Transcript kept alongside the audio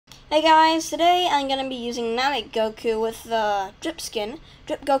Hey guys, today I'm gonna be using Namek Goku with the Drip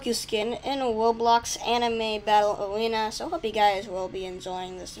Goku skin in Roblox Anime Battle Arena. So hope you guys will be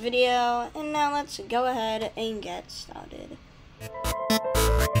enjoying this video. And now let's go ahead and get started.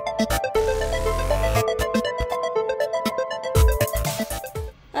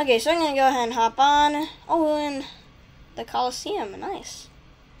 Okay, so I'm gonna go ahead and hop on. Oh, we're in the Coliseum. Nice.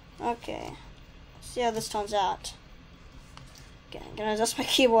 Okay, let's see how this turns out. Okay, I'm gonna adjust my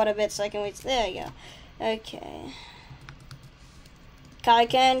keyboard a bit so I can reach. There you go. Okay.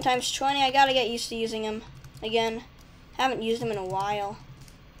 Kaioken times 20. I gotta get used to using him again. Haven't used him in a while.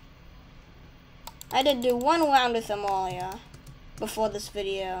 I did do one round with him earlier before this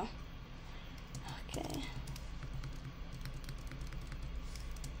video. Okay.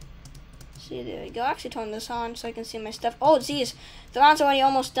 See, there we go. Actually, turn this on so I can see my stuff. Oh, geez, the round's already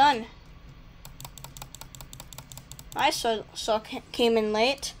almost done. I came in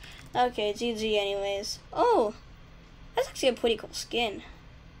late. Okay, GG anyways. Oh, that's actually a pretty cool skin.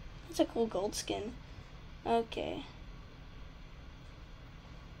 That's a cool gold skin. Okay.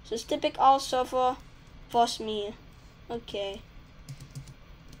 So it's typic all server versus me. Okay.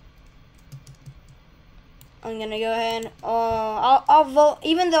 I'm gonna go ahead and I'll vote.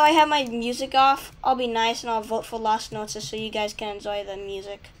 Even though I have my music off, I'll be nice and I'll vote for Lost Notes just so you guys can enjoy the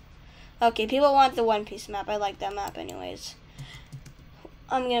music. Okay, people want the One Piece map. I like that map anyways.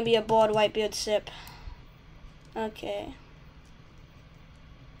 I'm gonna be a bored Whitebeard sip. Okay.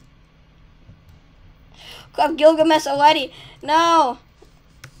 Grab Gilgamesh already. No!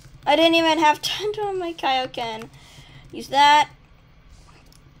 I didn't even have time to run my Kaioken. Use that.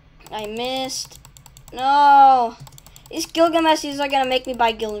 I missed. No! These Gilgameshes are gonna make me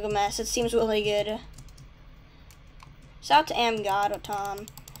buy Gilgamesh. It seems really good. Shout out to Amgod or Tom.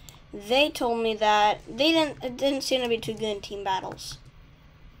 They told me that it didn't seem to be too good in team battles,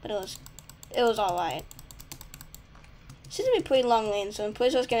 but it was all right. Seems to be pretty long range, so I'm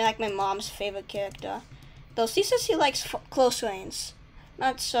pretty sure it's gonna be like my mom's favorite character. Though she says she likes close range.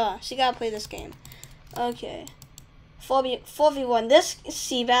 Not sure. She gotta play this game. Okay, 4v1. This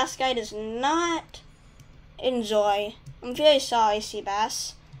Seabass guy does not enjoy. I'm very sorry,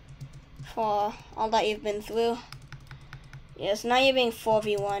 Seabass, for all that you've been through. Yes, now you're being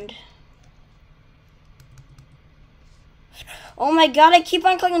 4v1'd. Oh my god, I keep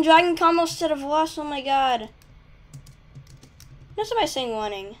on clicking dragon combo instead of lost. Oh my god. That's what I'm saying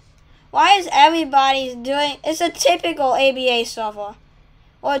warning. Why is everybody doing... It's a typical ABA server.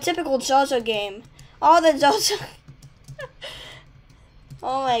 Or a typical JoJo game. All the JoJo...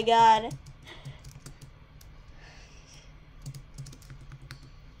 Oh my god.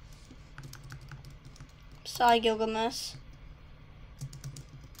 Sorry, Gilgamesh.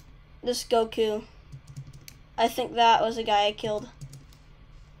 This Goku. I think that was the guy I killed.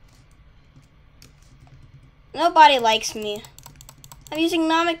 Nobody likes me. I'm using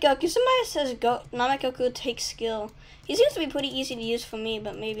Namek Goku. Somebody says Namek Goku takes skill. He seems to be pretty easy to use for me,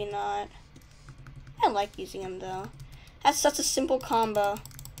 but maybe not. I like using him though. That's such a simple combo.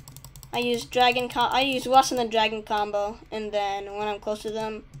 I use Rush and the Dragon combo, and then when I'm close to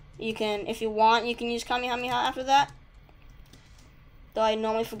them, you can, if you want, you can use Kamehameha after that. Though I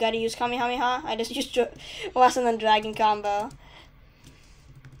normally forget to use Kamehameha, I just use Rush and the Dragon combo.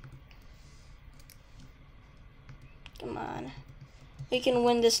 Come on. We can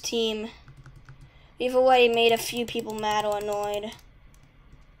win this team. We've already made a few people mad or annoyed.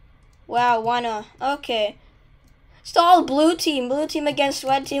 Wow, wanna. Okay. It's all blue team. Blue team against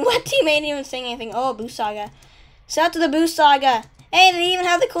red team. Red team ain't even saying anything. Oh, Boo Saga. Shout out to the Boo Saga. Hey, they even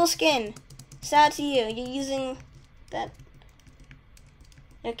have the cool skin. Shout out to you. You're using that.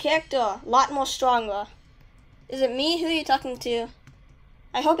 Your character, a lot more stronger. Is it me? Who are you talking to?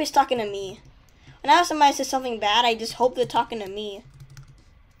 I hope he's talking to me. Whenever somebody says something bad, I just hope they're talking to me.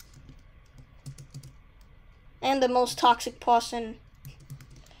 And the most toxic person.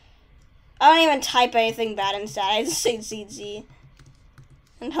 I don't even type anything bad inside. I just say ZZ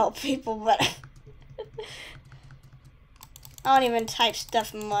and help people, but I don't even type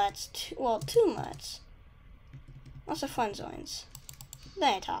stuff much. Too much. Lots of fun zones.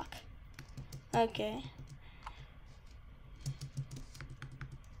 Then I talk. Okay.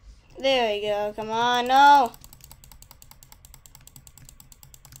 There we go. Come on, no.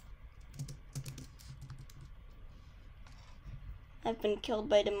 I've been killed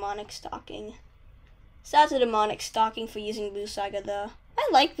by demonic stalking. Shout out to demonic stalking for using Boo Saga though. I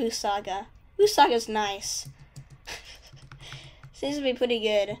like Boo Saga. Boo Saga's nice. Seems to be pretty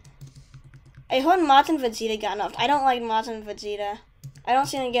good. I heard Martin Vegeta got enough. I don't like Martin Vegeta. I don't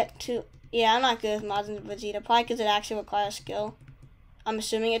seem to get too... Yeah, I'm not good with Majin Vegeta. Probably because it actually requires skill I'm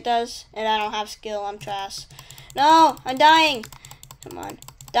assuming it does. And I don't have skill. I'm trash. No, I'm dying. Come on.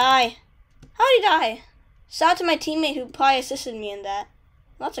 Die. How did he die? Shout out to my teammate who probably assisted me in that.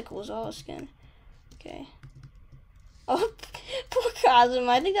 Well, that's a cool Zoro skin. Okay. Oh, poor Cosmo.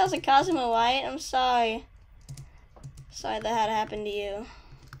 I think that was a Cosmo, right? I'm sorry. Sorry that had happened to you.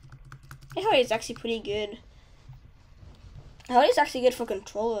 I heard he's actually pretty good. I heard he's actually good for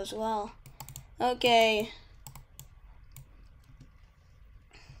controller as well. Okay.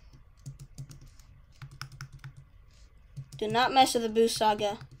 Do not mess with the Boo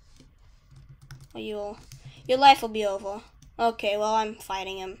Saga. Or your life will be over. Okay, well, I'm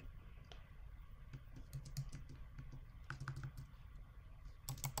fighting him.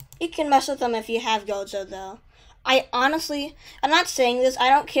 You can mess with them if you have Gojo, though. I'm not saying this. I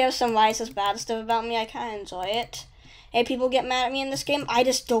don't care if somebody says bad stuff about me. I kind of enjoy it. Hey, people get mad at me in this game. I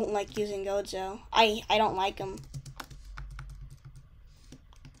just don't like using Gojo. I don't like him.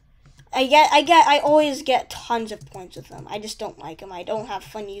 I always get tons of points with him. I just don't like him. I don't have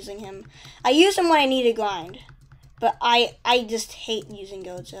fun using him. I use him when I need to grind. But I just hate using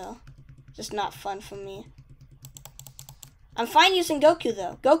Gojo. Just not fun for me. I'm fine using Goku,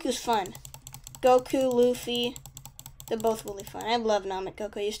 though. Goku's fun. Goku, Luffy, they're both really fun. I love Namek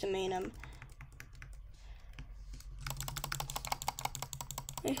Goku. I used to main him.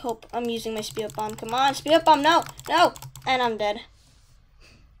 I hope I'm using my Speed Up Bomb. Come on, Speed Up Bomb, no! No! And I'm dead.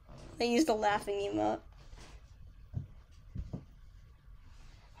 I used the laughing emote.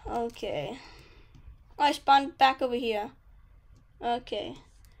 Okay. Oh, I spawned back over here. Okay.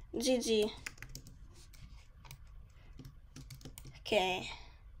 GG. Okay.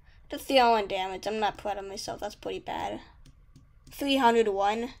 The 301 damage. I'm not proud of myself. That's pretty bad.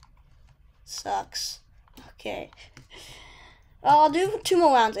 301. Sucks. Okay. Well, I'll do 2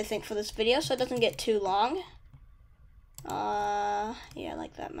 more rounds, I think, for this video, so it doesn't get too long. Yeah, I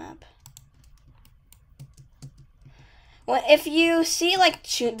like that map. Well, if you see, like,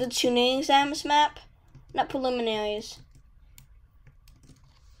 the tuning exams map, not preliminaries.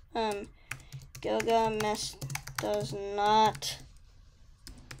 Gilgamesh does not,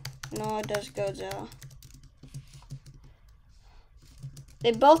 nor does Gojo.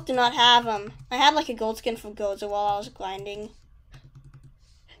 They both do not have them. I had, like, a gold skin for Gojo while I was grinding.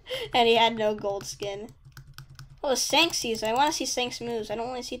 And he had no gold skin. Oh, Shanks user. I want to see Shanks moves. I don't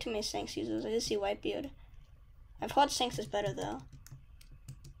want to see too many Shanks users. I just see Whitebeard. I've heard Shanks is better, though.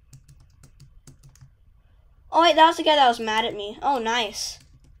 Oh, wait, that was the guy that was mad at me. Oh, nice.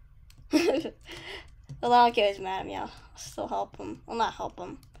 Well, I don't care if he's mad at me. I'll still help him. Well, not help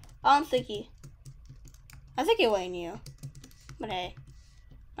him. I don't think he... I think he really knew. But hey,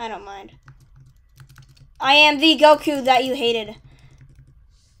 I don't mind. I am the Goku that you hated.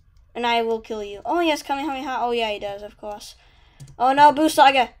 And I will kill you. Oh, yes, Kamehameha. Oh, yeah, he does, of course. Oh, no, Boo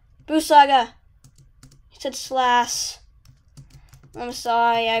Saga. Boo Saga. He said slash. I'm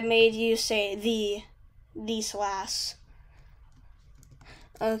sorry, I made you say the slash.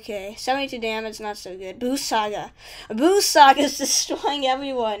 Okay, 72 damage, not so good. Boo Saga. Boo Saga is destroying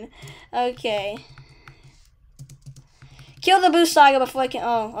everyone. Okay. Kill the Boo Saga before I can...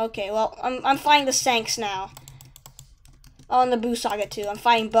 Oh, okay, well, I'm fighting the Shanks now. Oh, and the Boo Saga, too. I'm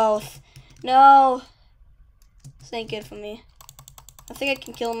fighting both. No. This ain't good for me. I think I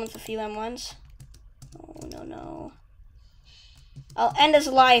can kill him with a few M1s. Oh, no, no. I'll end his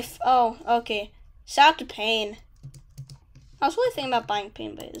life. Oh, okay. Shout out to Pain. I was really thinking about buying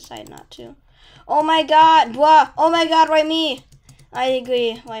Pain, but I decided not to. Oh, my God. Blah. Oh, my God. Why me? I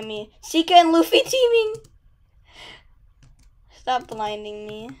agree. Why me? Sika and Luffy teaming. Stop blinding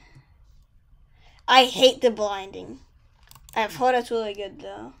me. I hate the blinding. I've heard it's really good,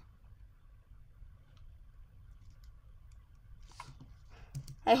 though.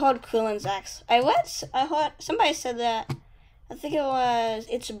 I heard Krillin's X. I heard somebody said that. I think it was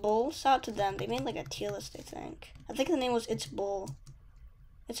It's Bull. Shout out to them. They made like a tier list, I think. I think the name was It's Bull.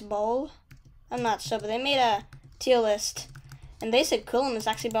 It's Bull? I'm not sure, but they made a tier list. And they said Krillin is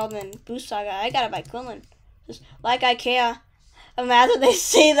actually better than Boo Saga. I gotta buy Krillin. Just like I care. Imagine they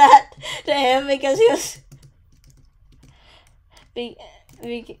say that to him because he was...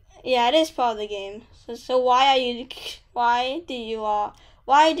 Yeah, it is part of the game. So why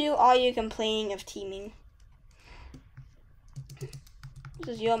do all you complaining of teaming?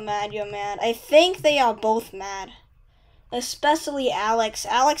 Because you're mad. I think they are both mad. Especially Alex.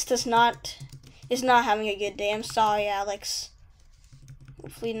 Alex is not having a good day. I'm sorry, Alex.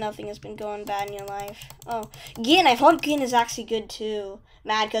 Hopefully nothing has been going bad in your life. Oh, Gin. I've heard Gin is actually good too.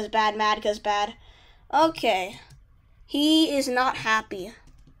 Mad cause bad. Okay. He is not happy.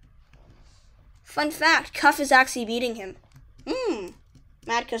 Fun fact, Cuff is actually beating him.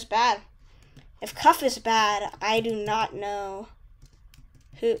 Mad cause bad. If Cuff is bad, I do not know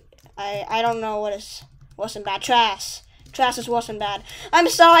who. I don't know what is worse than bad. Trash. Trash is worse than bad. I'm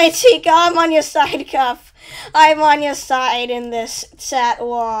sorry, Tika. I'm on your side, Cuff. I'm on your side in this chat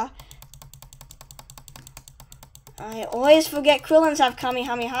war. I always forget Krillins have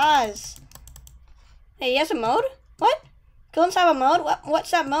Kamehamehas. Hey, he has a mode? What? Krillins have a mode?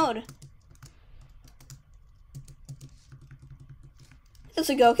 What's that mode? Is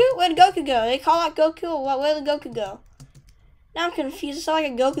it Goku? Where'd Goku go? They call out Goku or what? Where'd Goku go? Now I'm confused. It's like a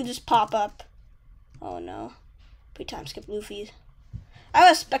Goku just pop up. Oh no. Pre-time skip Luffy's. I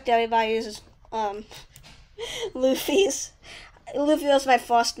respect everybody uses Luffy's. Luffy was my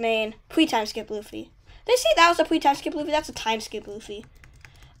first main. Pre-time skip Luffy. They say that was a pre-time skip Luffy. That's a time skip Luffy.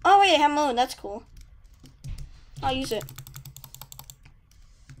 Oh wait, I have mode. That's cool. I'll use it.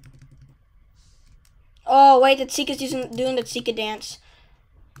 Oh wait, the Tika's doing the Tika dance.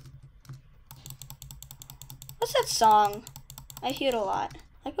 What's that song? I hear it a lot.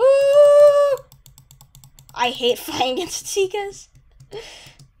 Like, ooh! I hate fighting against Tikas.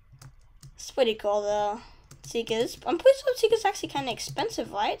 It's pretty cool though. Tikas. I'm pretty sure Tika's actually kind of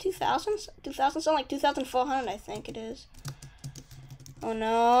expensive, right? 2,000? 2,000? Something like 2,400, I think it is. Oh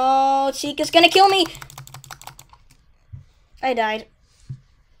no, Tika's gonna kill me! I died.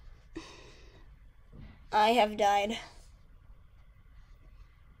 I have died.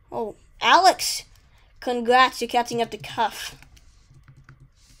 Oh, Alex! Congrats, you're catching up to Cuff.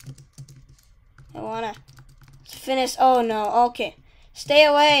 I wanna finish. Oh no, okay. Stay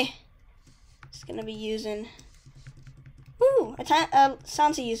away. It's gonna be using. Ooh,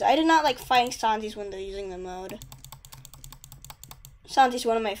 Sanji user. I do not like fighting Sanjis when they're using the mode. Sanji's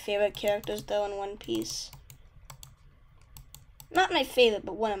one of my favorite characters though in One Piece. Not my favorite,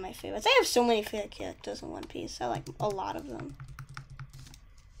 but one of my favorites. I have so many favorite characters in One Piece. I like a lot of them.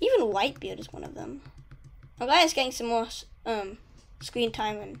 Even Whitebeard is one of them. I'm glad it's getting some more screen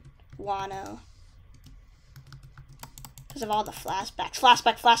time in Wano. Because of all the flashbacks.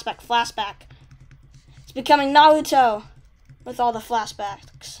 Flashback. It's becoming Naruto with all the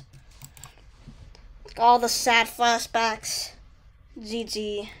flashbacks. All the sad flashbacks.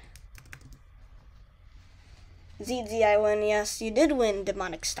 GG. ZZ, I win. Yes, you did win,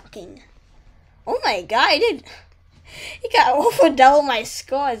 Demonic Stocking. Oh my god, I did. You got over double my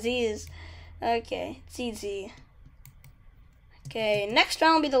score, Z's. Okay, ZZ. Okay, next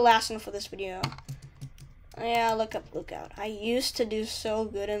round will be the last one for this video. Yeah, look up Lookout. I used to do so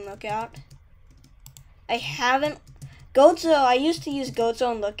good in Lookout. I haven't. Gozo, I used to use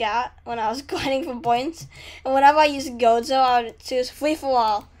Gozo in Lookout when I was grinding for points. And whenever I used Gozo, I would choose Free For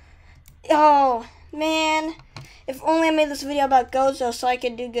All. Oh, man. If only I made this video about Gozo so I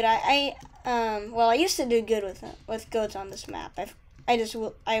could do good. Well, I used to do good with Gozo on this map.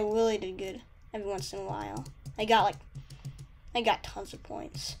 I really did good every once in a while. I got tons of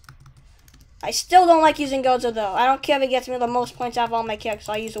points. I still don't like using Gozo though. I don't care if it gets me the most points out of all my characters.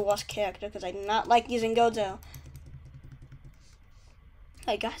 I'll use the worst character because I do not like using Gozo.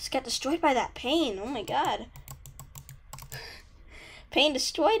 I just got destroyed by that Pain. Oh my god. Pain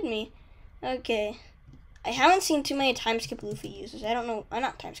destroyed me. Okay. I haven't seen too many time skip Luffy users. I don't know. I'm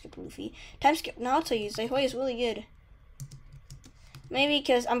not time skip Luffy. Time skip Naruto users. I heard he's really good. Maybe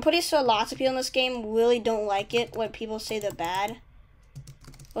because I'm pretty sure lots of people in this game really don't like it when people say they're bad.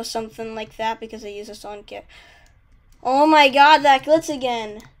 Or something like that because they use a certain character. Oh my god, that glitch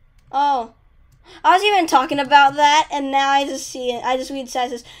again. Oh. I was even talking about that and now I just see it. I just read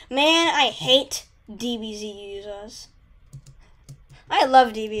says, man, I hate DBZ users. I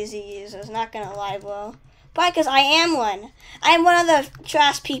love DBZ users, not gonna lie, bro. Probably because I am one. I'm one of the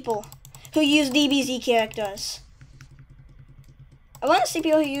trash people who use DBZ characters. I want to see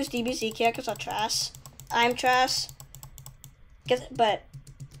people who use DBZ characters are trash. I'm trash. But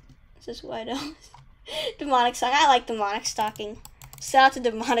this is who I know. Demonic Stocking. I like Demonic Stocking. Shout out to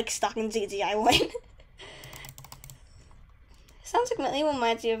Demonic Stocking ZZ. I win. Sounds like it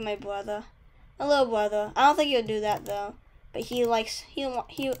reminds me of my brother. My little brother. I don't think he'll do that though. But he likes, I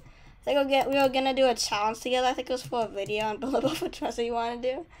think we were gonna do a challenge together. I think it was for a video on Billable for Trust that you want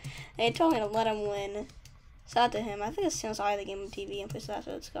to do. And he told me to let him win. Shout out to him. I think it's Sounds Alright, the Game of TV. I'm pretty sure that's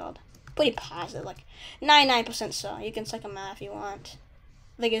what it's called. Pretty positive, like 99% sure. You can check him out if you want.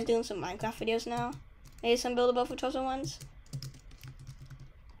 I think he's doing some Minecraft videos now. Maybe some Buildable for Trust ones.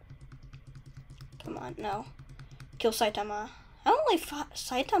 Come on, no. Kill Saitama. I don't really fight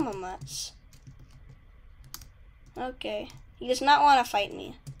Saitama much. Okay. He does not want to fight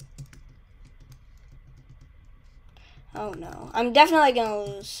me. Oh no. I'm definitely gonna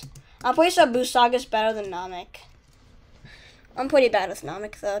lose. I'm pretty sure Boost Saga is better than Namek. I'm pretty bad with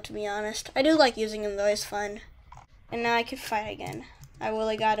Namek though, to be honest. I do like using him though, he's fun. And now I can fight again. I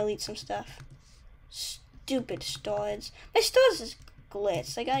really gotta delete some stuff. Stupid storage. My storage is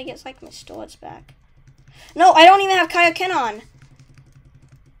glitched. I gotta get like my storage back. No, I don't even have Kaioken on.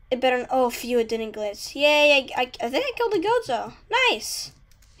 It better. Oh, phew, it didn't glitch. Yay! I think I killed the Gozo. Nice.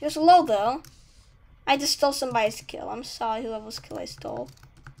 He was low though. I just stole somebody's kill. I'm sorry, whoever's kill I stole.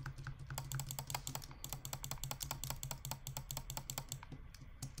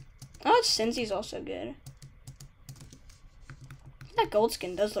 Oh, Cincy's also good. That gold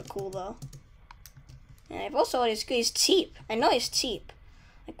skin does look cool though. And I've also heard he's cheap. I know he's cheap.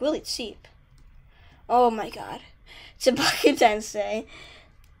 Like really cheap. Oh my god. Tsubaku Tensei.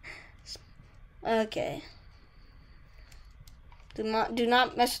 Okay. Do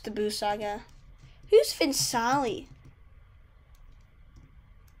not mess with the Boo Saga. Who's Vinsali?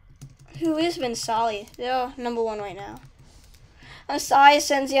 Who is Vinsali? They're number 1 right now. I'm sorry,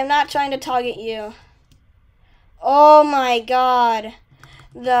 Senzi. I'm not trying to target you. Oh my god.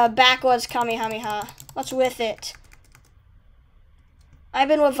 The backwards Kamehameha. What's with it? I've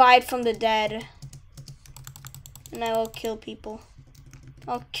been revived from the dead. And I will kill people.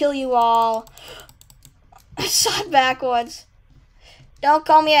 I'll kill you all. I saw it backwards. Don't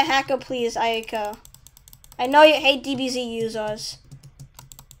call me a hacker, please, Ayako. I know you hate DBZ users.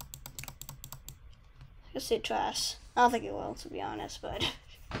 Just say trash. I don't think it will, to be honest, but...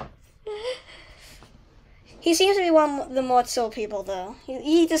 He seems to be one of the more chill people, though.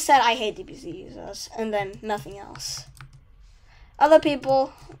 He just said, I hate DBZ users, and then nothing else. Other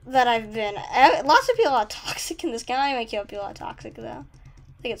people that I've been... Lots of people are toxic in this game. I don't even care if people are toxic, though.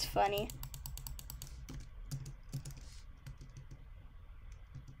 I think it's funny.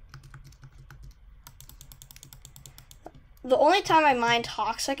 The only time I mind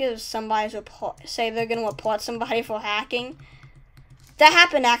toxic is somebody's say they're gonna report somebody for hacking. That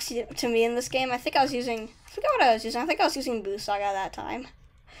happened actually to me in this game. I think I was using, I forgot what I was using. I think I was using Boo Saga that time.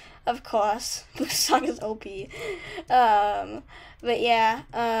 Of course, Boo Saga's OP. But yeah,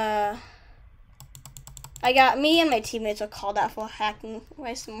 I got, me and my teammates were called out for hacking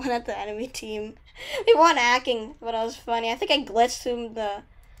by someone at the enemy team. They weren't hacking, but it was funny. I think I glitched through the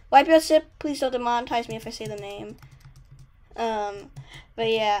whiteboard ship. Please don't demonetize me if I say the name. But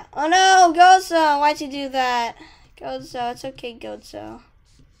yeah. Oh no, Gozo, why'd you do that? Gozo, it's okay, Gozo.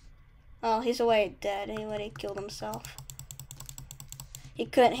 Oh, he's away dead. He already killed himself. He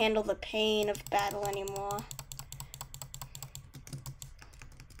couldn't handle the pain of battle anymore.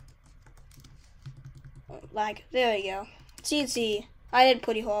 Like, there we go. GG. I did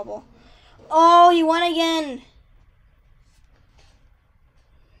pretty horrible. Oh, he won again.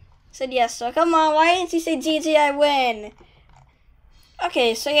 Said yes, so come on, why didn't you say GG, I win?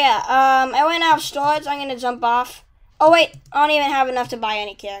 Okay, so yeah, I went out of storage. I'm gonna jump off. Oh wait, I don't even have enough to buy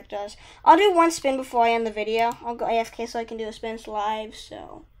any characters. I'll do one spin before I end the video. I'll go AFK so I can do a spins live,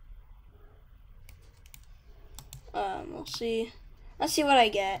 so. We'll see. Let's see what I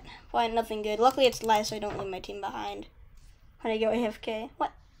get. Probably nothing good. Luckily it's live so I don't leave my team behind. When I go AFK.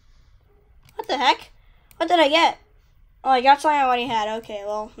 What? What the heck? What did I get? Oh, I got something I already had. Okay,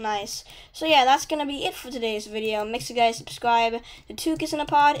 well, nice. So yeah, that's gonna be it for today's video. Make sure you guys subscribe to 2 Kids in a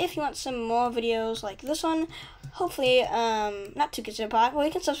Pod if you want some more videos like this one. Hopefully, not 2 Kids in a Pod. Well,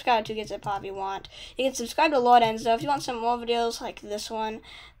 you can subscribe to 2 Kids in a Pod if you want. You can subscribe to Lord Enzo if you want some more videos like this one.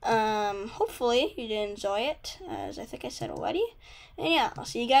 Hopefully you did enjoy it, as I think I said already. And yeah, I'll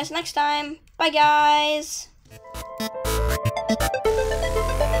see you guys next time. Bye, guys.